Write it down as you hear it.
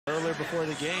earlier before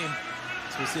the game,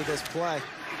 so we see this play.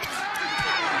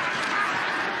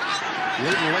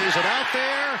 Luton lays it out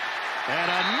there, and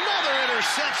another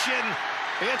interception.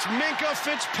 It's Minkah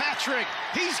Fitzpatrick.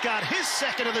 He's got his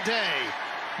second of the day.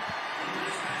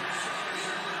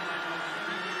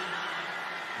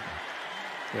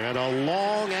 And a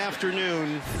long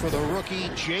afternoon for the rookie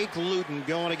Jake Luton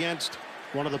going against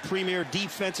one of the premier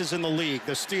defenses in the league,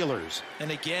 the Steelers.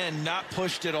 And again, not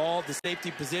pushed at all. The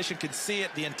safety position could see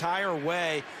it the entire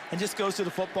way and just goes to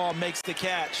the football and makes the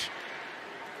catch.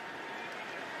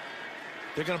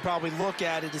 They're going to probably look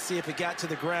at it to see if it got to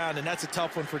the ground, and that's a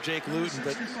tough one for Jake Luton.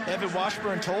 But Evan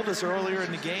Washburn told us earlier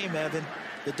in the game, Evan,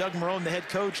 that Doug Marrone, the head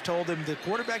coach, told him the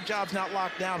quarterback job's not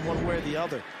locked down one way or the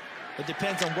other. It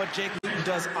depends on what Jake Luton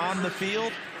does on the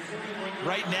field.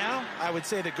 Right now, I would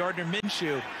say that Gardner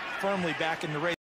Minshew firmly back in the race.